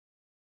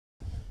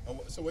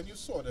So when you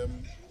saw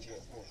them,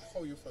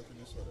 how you felt when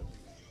you saw them?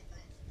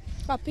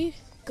 Happy,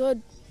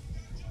 good,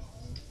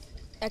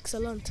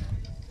 excellent.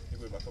 You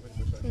going back up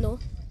in bush? No.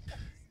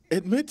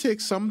 It may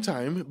take some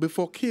time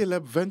before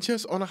Caleb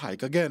ventures on a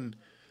hike again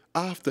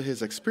after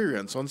his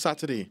experience on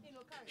Saturday.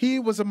 He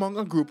was among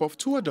a group of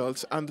 2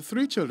 adults and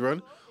 3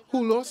 children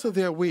who lost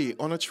their way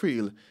on a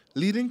trail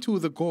leading to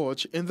the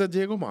gorge in the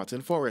Diego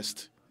Martin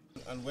forest.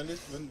 And when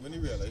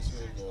you realized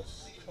you were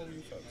lost, how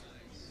you felt?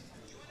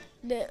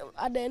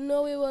 I didn't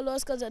know we were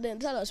lost because they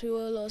didn't tell us we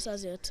were lost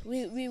as yet.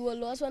 We were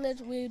lost when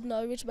we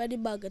now reached by the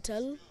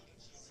Bagatelle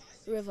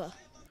River.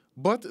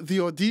 But the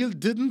ordeal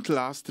didn't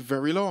last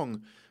very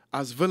long,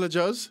 as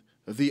villagers,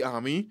 the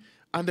army,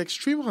 and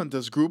Extreme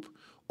Hunters Group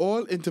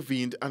all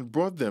intervened and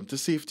brought them to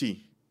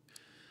safety.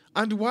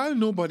 And while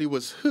nobody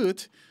was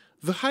hurt,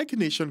 the Hike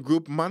Nation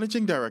Group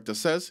managing director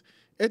says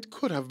it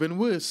could have been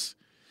worse.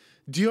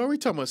 Diori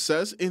Thomas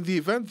says in the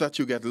event that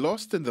you get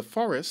lost in the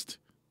forest,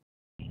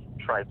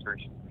 try to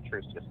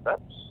retrace your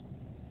steps,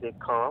 stay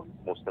calm,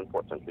 most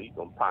importantly,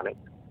 don't panic.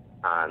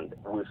 And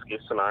worst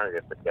case scenario,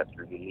 if it gets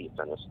really late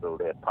and you're still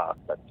there past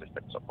that 6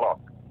 o'clock,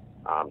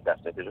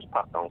 definitely just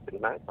park down for the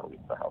night and wait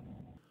for help.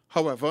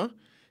 However,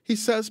 he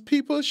says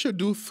people should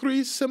do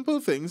 3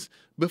 simple things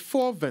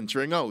before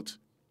venturing out.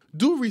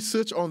 Do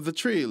research on the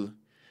trail,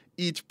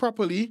 eat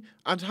properly,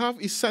 and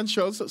have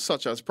essentials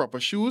such as proper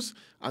shoes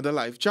and a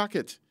life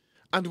jacket.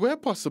 And where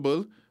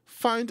possible,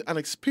 find an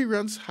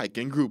experienced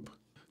hiking group.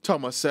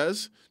 Thomas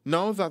says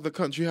now that the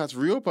country has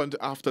reopened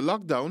after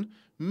lockdown,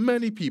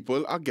 many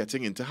people are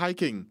getting into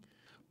hiking.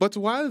 But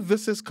while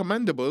this is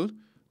commendable,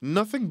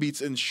 nothing beats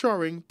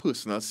ensuring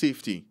personal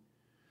safety.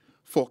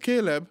 For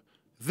Caleb,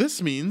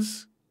 this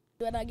means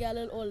When I get a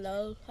little older,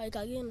 I'll hike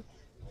again.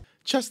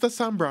 Chester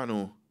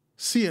Sambrano,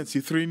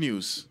 CNC3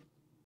 News.